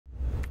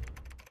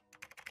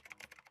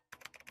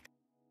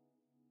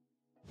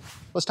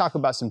Let's talk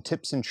about some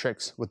tips and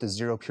tricks with the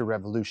XERO Pure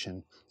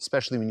Revolution,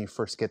 especially when you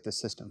first get the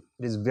system.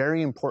 It is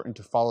very important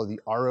to follow the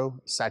RO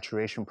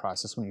saturation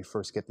process when you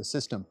first get the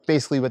system.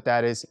 Basically what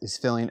that is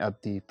filling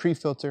up the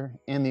pre-filter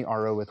and the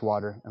RO with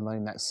water and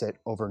letting that sit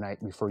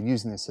overnight before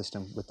using the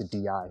system with the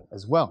DI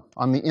as well.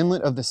 On the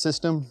inlet of the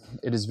system,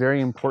 it is very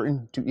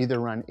important to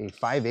either run a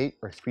 5/8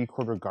 or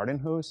 3/4 garden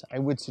hose. I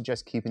would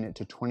suggest keeping it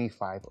to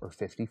 25 or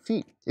 50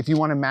 feet. If you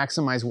want to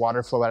maximize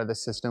water flow out of the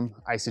system,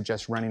 I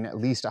suggest running at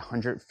least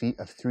 100 feet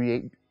of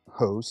 3/8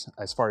 hose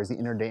as far as the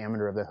inner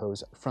diameter of the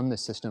hose from the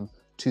system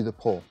to the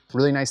pole.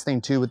 Really nice thing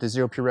too with the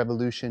XERO Pure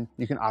Revolution,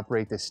 you can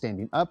operate this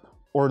standing up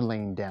or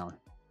laying down.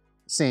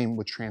 Same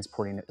with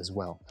transporting it as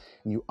well.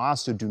 And you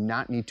also do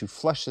not need to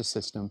flush the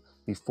system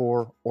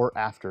before or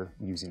after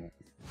using it.